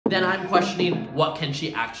then I'm questioning what can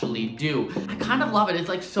she actually do. I kind of love it. It's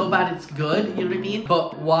like so bad it's good, you know what I mean?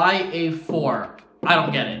 But why a 4? I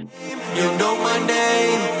don't get it. You know my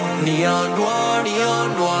name, neon noir,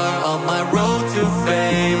 on my road to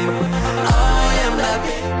fame. I am that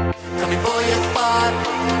bitch, coming for your spot.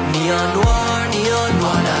 Neon noir,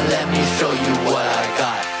 now let me show you what I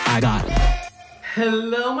got.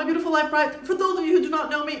 Hello, my beautiful light brights. For those of you who do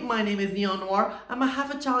not know me, my name is Neon Noire. I'm a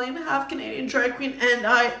half Italian, half Canadian drag queen, and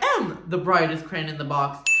I am the brightest crayon in the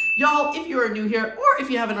box. Y'all, if you are new here, or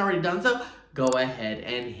if you haven't already done so, go ahead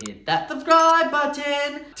and hit that subscribe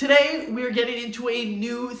button. Today, we're getting into a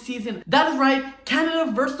new season. That is right,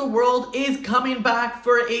 Canada vs. the World is coming back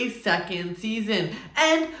for a second season.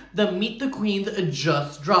 And the Meet the Queens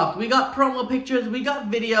just dropped. We got promo pictures, we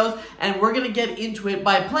got videos, and we're gonna get into it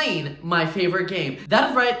by playing my favorite game. That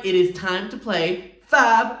is right, it is time to play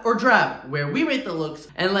FAB or Drab, where we rate the looks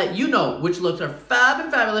and let you know which looks are fab and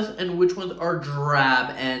fabulous and which ones are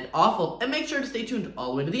drab and awful. And make sure to stay tuned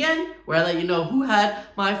all the way to the end, where I let you know who had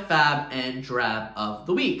my fab and drab of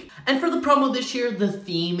the week. And for the promo this year, the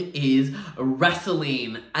theme is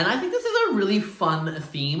wrestling. And I think this is a really fun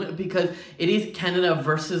theme because it is Canada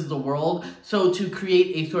versus the world. So to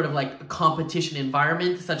create a sort of like competition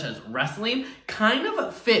environment such as wrestling kind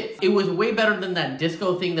of fits. It was way better than that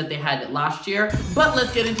disco thing that they had last year. But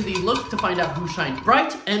let's get into these looks to find out who shined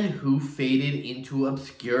bright and who faded into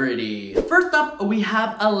obscurity. First up, we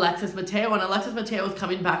have Alexis Mateo, and Alexis Mateo is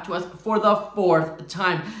coming back to us for the 4th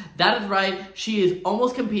time. That is right, she is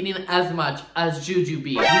almost competing as much as Juju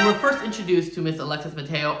B. We were first introduced to Miss Alexis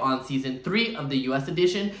Mateo on season 3 of the US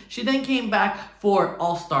edition. She then came back for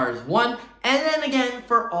All Stars 1, and then again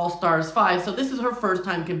for All Stars 5. So this is her first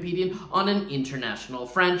time competing on an international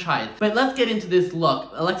franchise. But let's get into this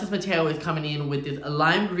look. Alexis Mateo is coming in with this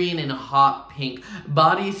lime green and hot pink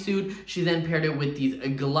bodysuit. She then paired it with these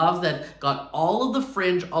gloves that got all of the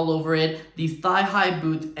fringe all over it, these thigh-high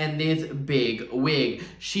boots, and this big wig.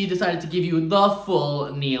 She decided to give you the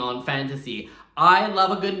full neon fantasy. I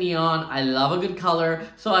love a good neon, I love a good color,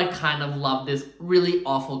 so I kind of love this really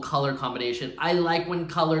awful color combination. I like when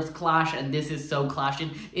colors clash, and this is so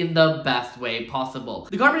clashing in the best way possible.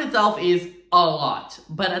 The garment itself is a lot,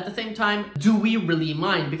 but at the same time, do we really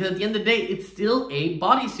mind? Because at the end of the day, it's still a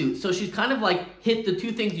bodysuit. So she's kind of like hit the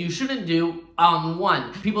two things you shouldn't do on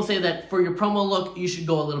one. People say that for your promo look, you should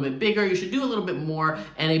go a little bit bigger, you should do a little bit more,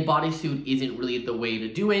 and a bodysuit isn't really the way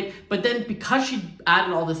to do it. But then because she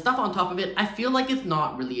added all this stuff on top of it, I feel like it's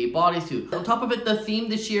not really a bodysuit. On top of it, the theme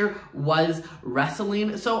this year was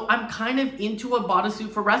wrestling, so I'm kind of into a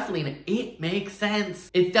bodysuit for wrestling. It makes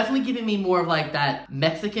sense. It's definitely giving me more of like that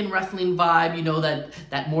Mexican wrestling vibe, you know,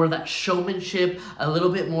 that more of that showmanship, a little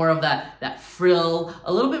bit more of that frill,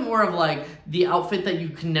 a little bit more of like the outfit that you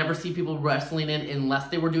can never see people wrestling in unless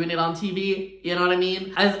they were doing it on TV, you know what I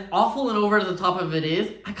mean? As awful and over the top of it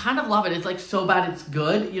is, I kind of love it. It's like so bad it's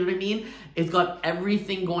good, you know what I mean? It's got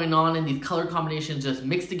everything going on and these color combinations just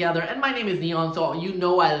mixed together. And my name is Neon, so you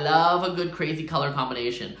know I love a good crazy color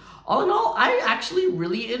combination. All in all, I actually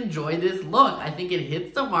really enjoy this look. I think it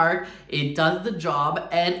hits the mark, it does the job,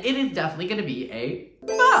 and it is definitely going to be a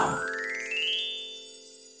FAB.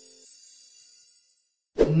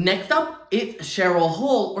 Next up, it's Cheryl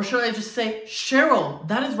Hole, or should I just say Cheryl?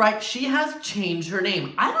 That is right, she has changed her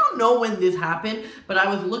name. I don't know when this happened, but I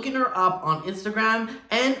was looking her up on Instagram,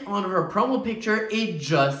 and on her promo picture, it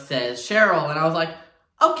just says Cheryl, and I was like,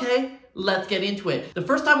 okay, let's get into it. The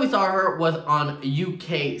first time we saw her was on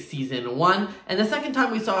UK Season 1, and the second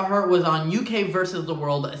time we saw her was on UK vs. the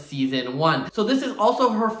World Season 1. So this is also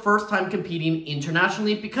her first time competing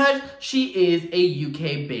internationally because she is a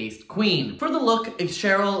UK-based queen. For the look,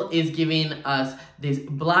 Cheryl is giving us this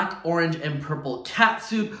black, orange, and purple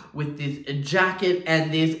catsuit with this jacket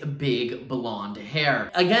and this big blonde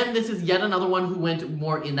hair. Again, this is yet another one who went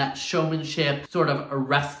more in that showmanship, sort of a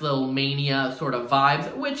WrestleMania sort of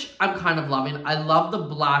vibes, which I'm kind of loving. I love the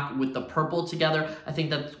black with the purple together. I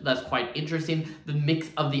think that's quite interesting. The mix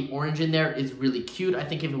of the orange in there is really cute. I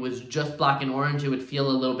think if it was just black and orange, it would feel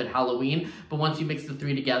a little bit Halloween, but once you mix the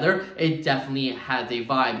three together, it definitely has a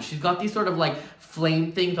vibe. She's got these sort of like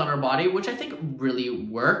flame things on her body, which I think really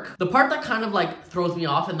work. The part that kind of like throws me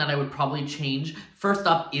off and that I would probably change, first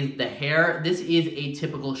up, is the hair. This is a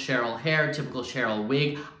typical Cheryl hair, typical Cheryl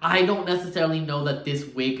wig. I don't necessarily know that this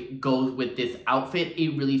wig goes with this outfit.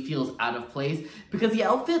 It really feels out of place because the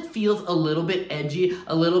outfit feels a little bit edgy,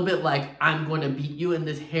 a little bit like I'm going to beat you, and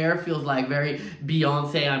this hair feels like very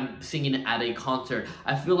Beyonce, I'm singing at a concert.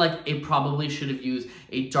 I feel like it probably should have used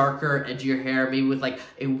a darker, edgier hair, maybe with like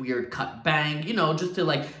a weird cut bang, you know, just to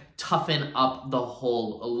like toughen up the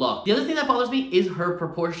whole look. The other thing that bothers me is her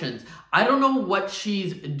proportions. I don't know what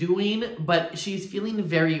she's doing, but she's feeling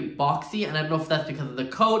very boxy, and I don't know if that's because of the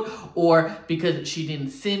coat or because she didn't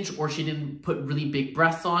cinch or she didn't put really big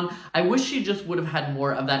breasts on. I wish she just would have had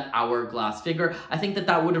more of that hourglass figure. I think that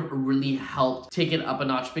that would have really helped take it up a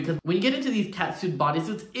notch, because when you get into these catsuit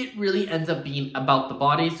bodysuits, it really ends up being about the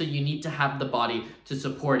body, so you need to have the body to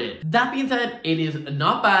support it. That being said, it is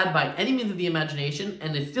not bad by any means of the imagination,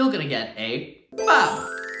 and it's still gonna get a FAB.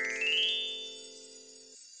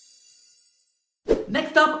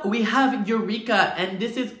 Next up, we have Euerka, and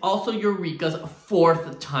this is also Eureka's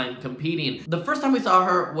 4th time competing. The first time we saw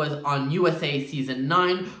her was on USA Season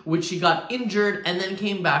 9, which she got injured and then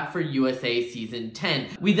came back for USA Season 10.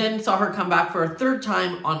 We then saw her come back for a 3rd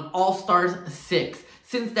time on All Stars 6.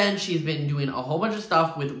 Since then, she's been doing a whole bunch of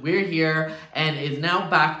stuff with We're Here and is now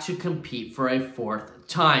back to compete for a 4th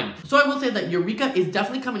time. So I will say that Euerka is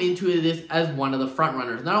definitely coming into this as one of the front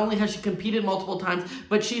runners. Not only has she competed multiple times,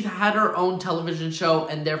 but she's had her own television show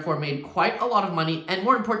and therefore made quite a lot of money, and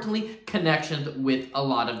more importantly, connections with a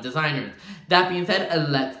lot of designers. That being said,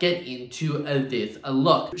 let's get into this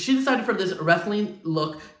look. She decided for this wrestling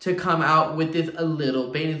look to come out with this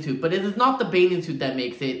little bathing suit, but it is not the bathing suit that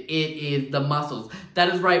makes it, it is the muscles.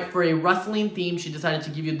 That is right, for a wrestling theme, she decided to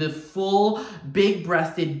give you the full,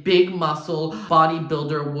 big-breasted, big muscle, bodybuilder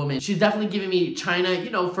woman. She's definitely giving me Chyna, you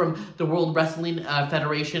know, from the World Wrestling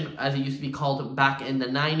Federation, as it used to be called back in the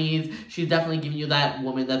 90s. She's definitely giving you that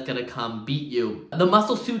woman that's gonna come beat you. The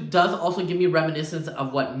muscle suit does also give me reminiscence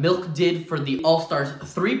of what Milk did for the All Stars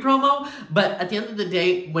 3 promo, but at the end of the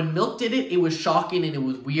day, when Milk did it, it was shocking and it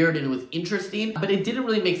was weird and it was interesting, but it didn't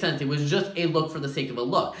really make sense. It was just a look for the sake of a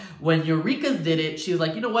look. When Euerka did it, she was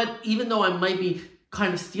like, you know what, even though I might be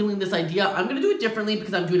kind of stealing this idea, I'm gonna do it differently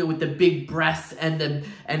because I'm doing it with the big breasts and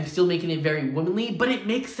still making it very womanly, but it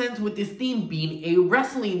makes sense with this theme being a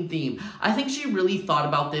wrestling theme. I think she really thought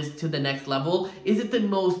about this to the next level. Is it the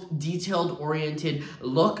most detailed oriented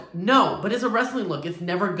look? No, but it's a wrestling look. It's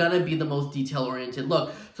never gonna be the most detail oriented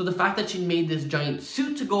look. So the fact that she made this giant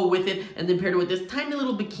suit to go with it and then paired it with this tiny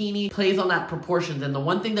little bikini plays on that proportions. And the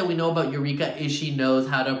one thing that we know about Euerka is she knows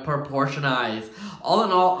how to proportionize. All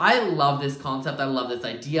in all, I love this concept. I love this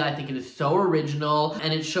idea. I think it is so original,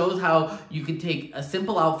 and it shows how you can take a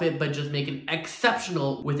simple outfit but just make it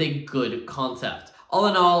exceptional with a good concept. All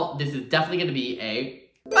in all, this is definitely going to be a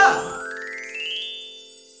FAB.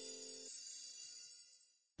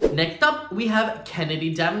 Next up, we have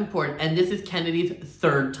Kennedy Davenport, and this is Kennedy's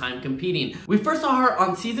 3rd time competing. We first saw her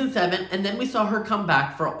on Season 7, and then we saw her come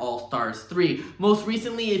back for All Stars 3. Most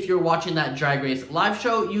recently, if you're watching that Drag Race live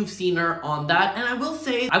show, you've seen her on that, and I will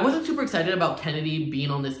say, I wasn't super excited about Kennedy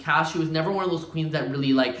being on this cast. She was never one of those queens that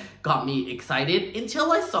really, got me excited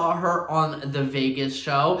until I saw her on the Vegas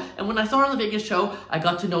show. And when I saw her on the Vegas show, I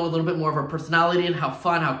got to know a little bit more of her personality and how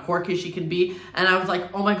fun, how quirky she can be. And I was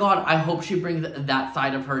like, oh my god, I hope she brings that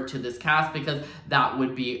side of her to this cast, because that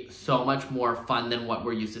would be so much more fun than what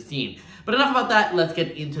we're used to seeing. But enough about that, let's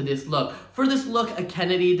get into this look. For this look,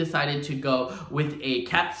 Kennedy decided to go with a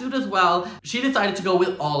catsuit as well. She decided to go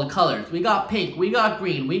with all the colors. We got pink, we got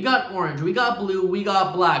green, we got orange, we got blue, we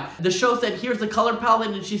got black. The show said, here's the color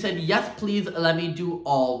palette, and she said, yes, please, let me do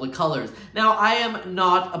all the colors. Now, I am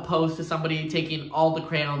not opposed to somebody taking all the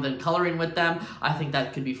crayons and coloring with them. I think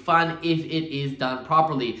that could be fun if it is done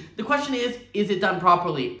properly. The question is it done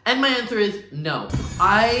properly? And my answer is no.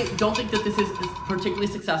 I don't think that this is particularly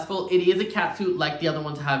successful. It is a catsuit like the other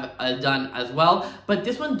ones have done as well, but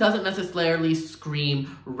this one doesn't necessarily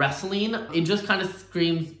scream wrestling. It just kind of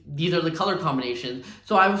screams, these are the color combinations.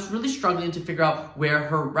 So I was really struggling to figure out where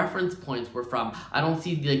her reference points were from. I don't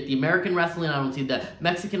see the American wrestling, I don't see the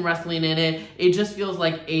Mexican wrestling in it. It just feels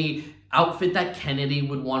like a outfit that Kennedy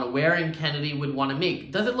would want to wear and Kennedy would want to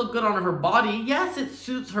make. Does it look good on her body? Yes, it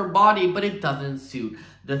suits her body, but it doesn't suit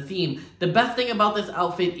the theme. The best thing about this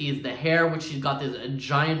outfit is the hair, which she's got this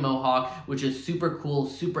giant mohawk, which is super cool,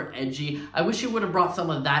 super edgy. I wish she would have brought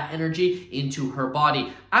some of that energy into her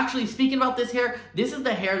body. Actually, speaking about this hair, this is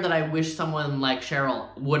the hair that I wish someone like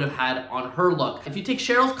Cheryl would have had on her look. If you take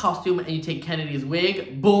Cheryl's costume and you take Kennedy's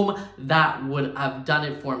wig, boom, that would have done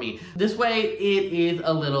it for me. This way, it is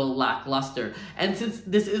a little lackluster. And since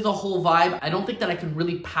this is a whole vibe, I don't think that I can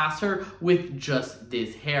really pass her with just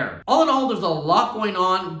this hair. All in all, there's a lot going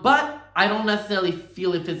on, but I don't necessarily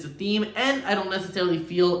feel it fits the theme, and I don't necessarily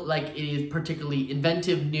feel like it is particularly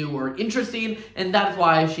inventive, new, or interesting, and that's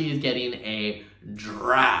why she is getting a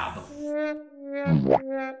Drab.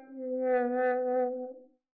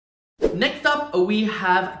 Next up, we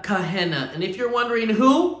have Kahena, and if you're wondering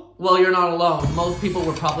who, well, you're not alone. Most people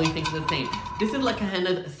were probably thinking the same. This is like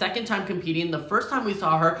Kahena's second time competing. The first time we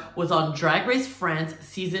saw her was on Drag Race France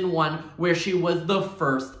Season 1, where she was the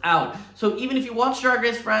first out. So even if you watch Drag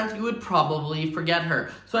Race France, you would probably forget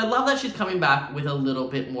her. So I love that she's coming back with a little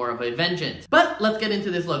bit more of a vengeance. But let's get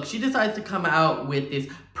into this look. She decides to come out with this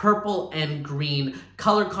purple and green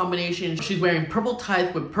color combination. She's wearing purple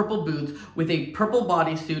tights with purple boots with a purple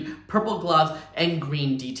bodysuit, purple gloves, and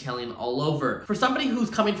green detailing all over. For somebody who's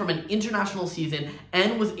coming from an international season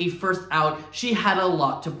and was a first out, she had a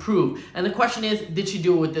lot to prove. And the question is, did she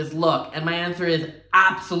do it with this look? And my answer is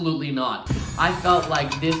absolutely not. I felt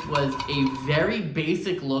like this was a very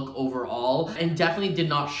basic look overall and definitely did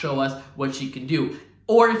not show us what she can do.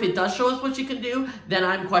 Or if it does show us what she can do, then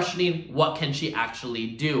I'm questioning what can she actually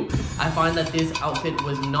do. I find that this outfit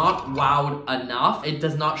was not wowed enough. It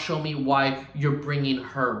does not show me why you're bringing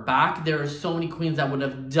her back. There are so many queens that would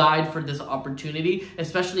have died for this opportunity,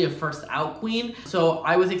 especially a first out queen. So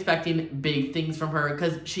I was expecting big things from her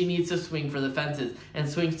because she needs to swing for the fences, and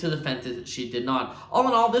swings to the fences she did not. All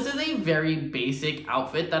in all, this is a very basic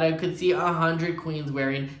outfit that I could see 100 queens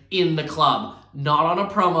wearing in the club. Not on a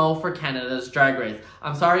promo for Canada's Drag Race.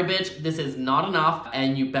 I'm sorry, bitch, this is not enough,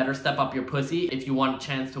 and you better step up your pussy if you want a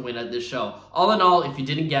chance to win at this show. All in all, if you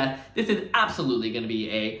didn't get, this is absolutely gonna be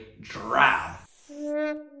a drab.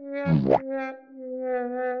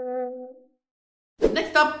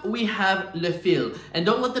 Next up, we have Le Fil, and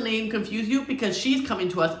don't let the name confuse you because she's coming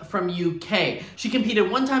to us from UK. She competed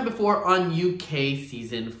one time before on UK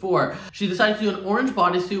Season 4. She decided to do an orange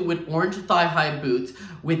bodysuit with orange thigh-high boots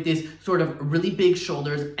with this sort of really big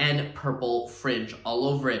shoulders and purple fringe all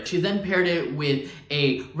over it. She then paired it with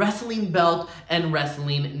a wrestling belt and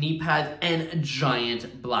wrestling knee pads and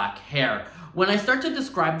giant black hair. When I start to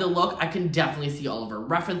describe the look, I can definitely see all of her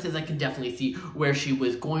references. I can definitely see where she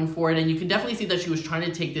was going for it. And you can definitely see that she was trying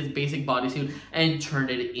to take this basic bodysuit and turn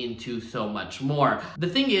it into so much more. The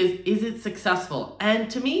thing is it successful?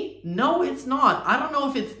 And to me, no, it's not. I don't know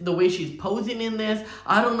if it's the way she's posing in this.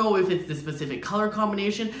 I don't know if it's the specific color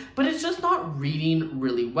combination, but it's just not reading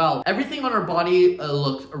really well. Everything on her body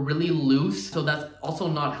looks really loose. So that's also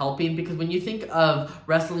not helping, because when you think of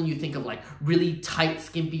wrestling, you think of like really tight,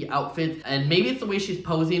 skimpy outfits, and maybe it's the way she's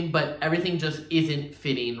posing, but everything just isn't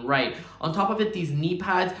fitting right. On top of it, these knee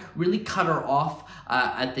pads really cut her off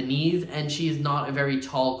at the knees, and she is not a very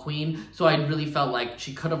tall queen, so I really felt like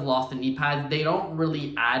she could have lost the knee pads. They don't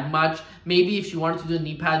really add much. Maybe if she wanted to do a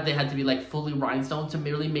knee pad, they had to be like fully rhinestones to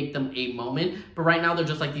really make them a moment, but right now they're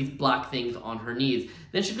just like these black things on her knees.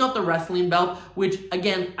 Then she's got the wrestling belt, which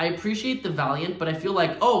again, I appreciate the Valiant, but I feel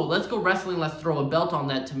like, oh, let's go wrestling, let's throw a belt on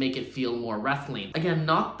that to make it feel more wrestling. Again,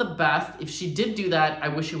 not the best. If she did do that, I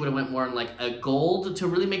wish she would have went more in like a gold to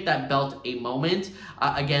really make that belt a moment.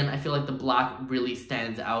 Again, I feel like the black really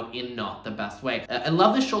stands out in not the best way. I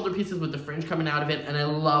love the shoulder pieces with the fringe coming out of it, and I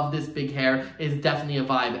love this big hair. It's definitely a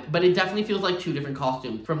vibe, but it definitely feels like two different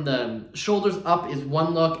costumes. From the shoulders up is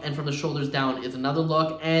one look, and from the shoulders down is another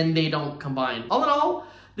look, and they don't combine. All in all,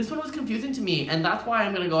 this one was confusing to me, and that's why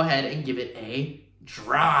I'm gonna go ahead and give it a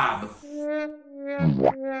drab.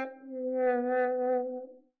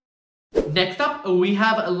 Next up, we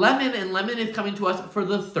have Lemon, and Lemon is coming to us for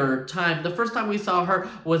the third time. The first time we saw her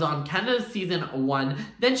was on Canada's Season 1,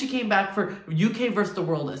 then she came back for UK vs. the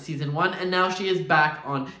World Season 1, and now she is back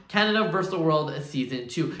on Canada vs. the World Season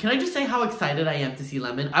 2. Can I just say how excited I am to see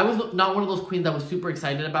Lemon? I was not one of those queens that was super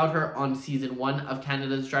excited about her on Season 1 of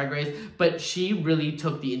Canada's Drag Race, but she really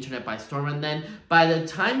took the internet by storm, and then by the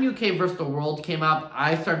time UK vs. the World came up,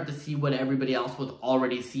 I started to see what everybody else was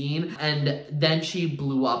already seeing, and then she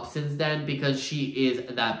blew up since then because she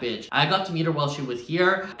is that bitch. I got to meet her while she was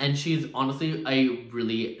here, and she's honestly a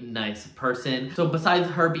really nice person. So besides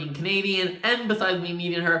her being Canadian and besides me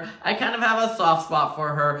meeting her, I kind of have a soft spot for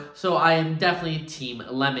her, so I am definitely Team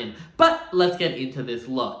Lemon. But let's get into this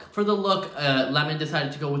look. For the look, Lemon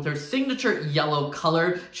decided to go with her signature yellow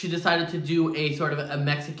color. She decided to do a sort of a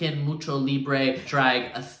Mexican mucho libre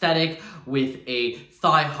drag aesthetic with a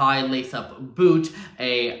thigh-high lace-up boot,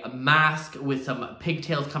 a mask with some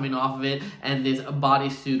pigtails coming off of it, and this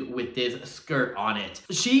bodysuit with this skirt on it.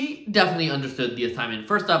 She definitely understood the assignment.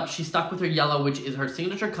 First up, she stuck with her yellow, which is her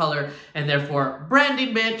signature color, and therefore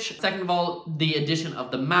branding, bitch. Second of all, the addition of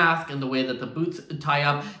the mask and the way that the boots tie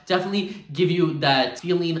up definitely give you that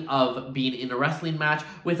feeling of being in a wrestling match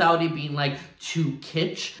without it being like too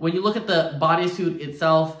kitsch. When you look at the bodysuit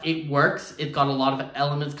itself, it works. It's got a lot of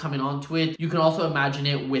elements coming onto it. You can also imagine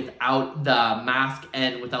it without the mask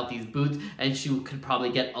and without these boots, and she could probably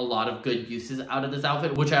get a lot of of good uses out of this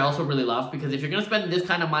outfit, which I also really love, because if you're gonna spend this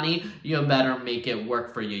kind of money, you better make it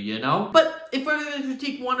work for you, you know? But if we're gonna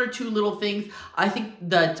critique one or two little things, I think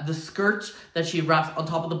that the skirt that she wraps on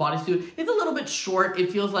top of the bodysuit is a little bit short.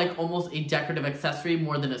 It feels like almost a decorative accessory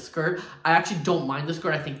more than a skirt. I actually don't mind the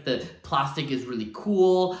skirt. I think the plastic is really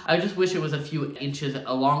cool. I just wish it was a few inches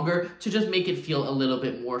longer to just make it feel a little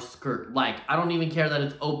bit more skirt-like. I don't even care that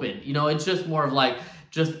it's open. You know, it's just more of like,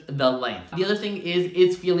 just the length. The other thing is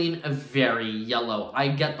it's feeling very yellow. I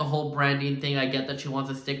get the whole branding thing. I get that she wants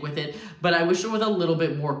to stick with it, but I wish there was a little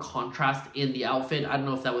bit more contrast in the outfit. I don't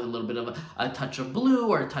know if that was a little bit of a touch of blue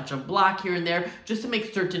or a touch of black here and there, just to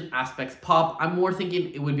make certain aspects pop. I'm more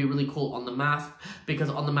thinking it would be really cool on the mask, because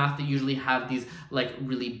on the mask they usually have these like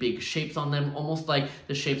really big shapes on them, almost like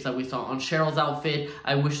the shapes that we saw on Cheryl's outfit.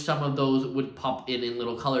 I wish some of those would pop in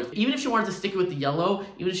little colors. Even if she wanted to stick with the yellow,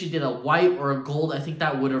 even if she did a white or a gold, I think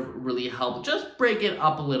that would have really helped. Just break it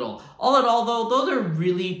up a little. All in all though, those are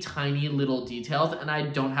really tiny little details and I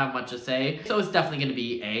don't have much to say. So it's definitely going to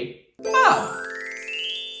be a FAB.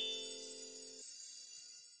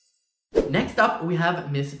 Next up, we have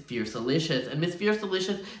Miss Fiercalicious. And Miss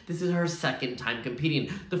Fiercalicious, this is her second time competing.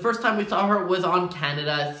 The first time we saw her was on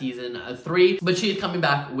Canada Season 3, but she is coming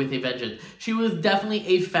back with a vengeance. She was definitely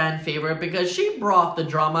a fan favorite because she brought the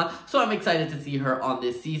drama, so I'm excited to see her on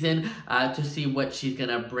this season to see what she's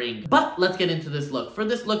gonna bring. But let's get into this look. For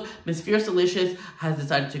this look, Miss Fiercalicious has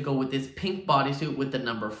decided to go with this pink bodysuit with the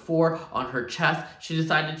number 4 on her chest. She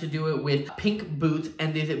decided to do it with pink boots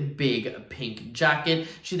and this big pink jacket.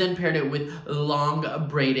 She then paired it with long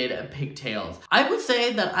braided pigtails. I would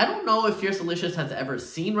say that I don't know if Fiercalicious has ever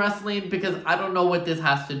seen wrestling because I don't know what this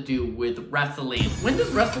has to do with wrestling. When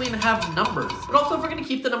does wrestling have numbers? But also, if we're gonna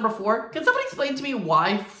keep the number 4, can somebody explain to me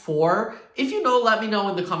why 4? If you know, let me know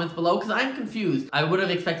in the comments below because I'm confused. I would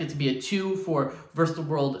have expected to be a 2 for Versus the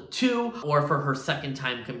World 2 or for her second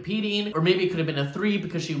time competing, or maybe it could have been a 3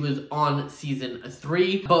 because she was on season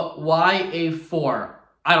 3, but why a 4?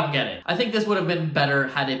 I don't get it. I think this would have been better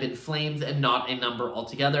had it been flames and not a number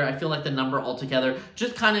altogether. I feel like the number altogether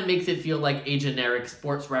just kind of makes it feel like a generic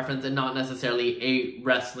sports reference and not necessarily a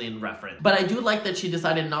wrestling reference. But I do like that she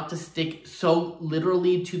decided not to stick so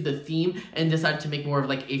literally to the theme and decided to make more of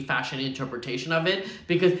like a fashion interpretation of it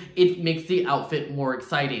because it makes the outfit more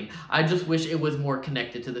exciting. I just wish it was more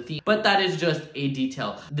connected to the theme, but that is just a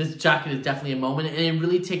detail. This jacket is definitely a moment and it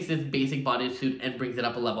really takes this basic bodysuit and brings it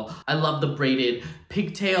up a level. I love the braided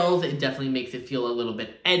pigtails. It definitely makes it feel a little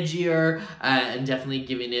bit edgier and definitely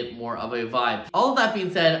giving it more of a vibe. All of that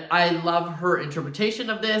being said, I love her interpretation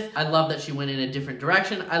of this. I love that she went in a different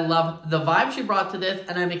direction. I love the vibe she brought to this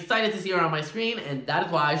and I'm excited to see her on my screen and that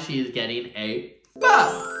is why she is getting a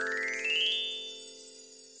FAB.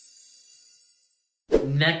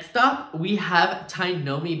 Next up, we have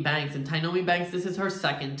Tynomi Banks. And Tynomi Banks, this is her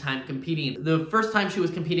second time competing. The first time she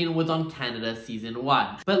was competing was on Canada Season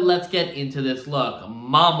 1. But let's get into this look.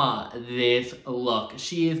 Mama, this look.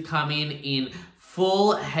 She is coming in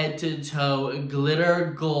full head-to-toe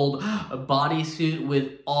glitter gold bodysuit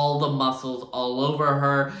with all the muscles all over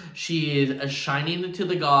her. She is shining to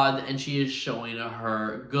the gods and she is showing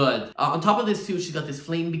her goods. On top of this suit, she's got this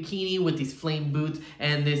flame bikini with these flame boots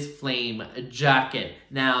and this flame jacket.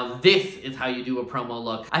 Now, this is how you do a promo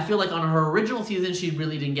look. I feel like on her original season, she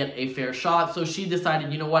really didn't get a fair shot, so she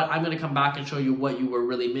decided, you know what, I'm gonna come back and show you what you were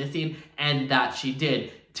really missing, and that she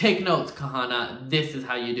did. Take notes, Kahena. This is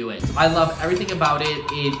how you do it. I love everything about it.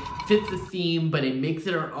 It fits the theme, but it makes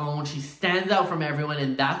it her own. She stands out from everyone,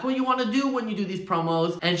 and that's what you want to do when you do these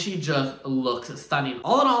promos, and she just looks stunning.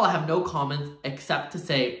 All in all, I have no comments except to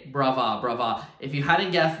say brava, brava. If you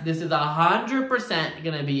hadn't guessed, this is 100%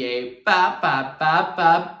 gonna be a FAB, FAB, FAB,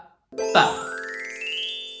 FAB, FAB.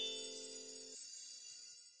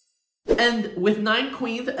 And with 9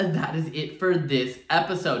 queens, that is it for this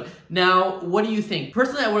episode. Now, what do you think?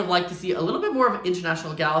 Personally, I would have liked to see a little bit more of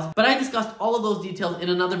international gals, but I discussed all of those details in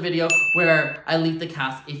another video where I leaked the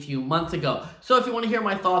cast a few months ago. So if you want to hear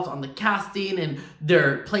my thoughts on the casting and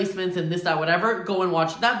their placements and this, that, whatever, go and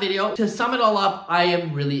watch that video. To sum it all up, I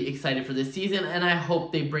am really excited for this season and I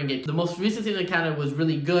hope they bring it. The most recent season in Canada was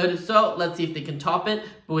really good, so let's see if they can top it.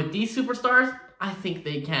 But with these superstars, I think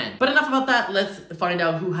they can. But enough about that, let's find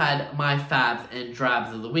out who had my FABs and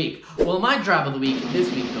Drabs of the week. Well, my Drab of the week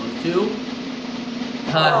this week goes to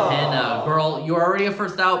Kahena. Girl, you're already a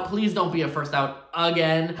first out. Please don't be a first out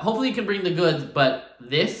again. Hopefully you can bring the goods, but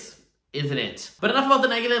this isn't it. But enough about the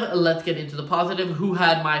negative, let's get into the positive. Who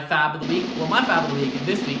had my FAB of the week? Well, my FAB of the week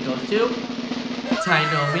this week goes to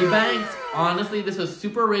Tynomi Banks. Honestly, this was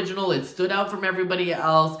super original. It stood out from everybody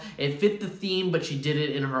else. It fit the theme, but she did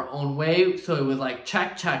it in her own way. So it was like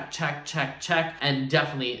check, check, check, check, check, and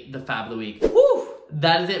definitely the Fab of the week. Woo!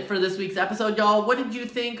 That is it for this week's episode, y'all. What did you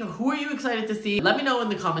think? Who are you excited to see? Let me know in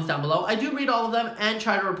the comments down below. I do read all of them and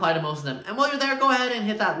try to reply to most of them. And while you're there, go ahead and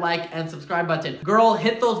hit that like and subscribe button. Girl,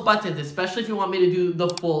 hit those buttons, especially if you want me to do the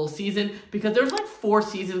full season, because there's like 4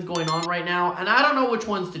 seasons going on right now, and I don't know which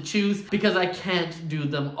ones to choose because I can't do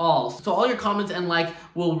them all. So all your comments and likes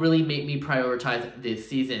will really make me prioritize this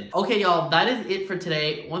season. Okay, y'all, that is it for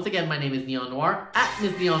today. Once again, my name is Neon Noire, at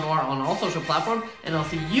Ms. Neon Noire on all social platforms, and I'll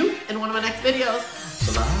see you in one of my next videos.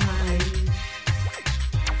 Bye-bye.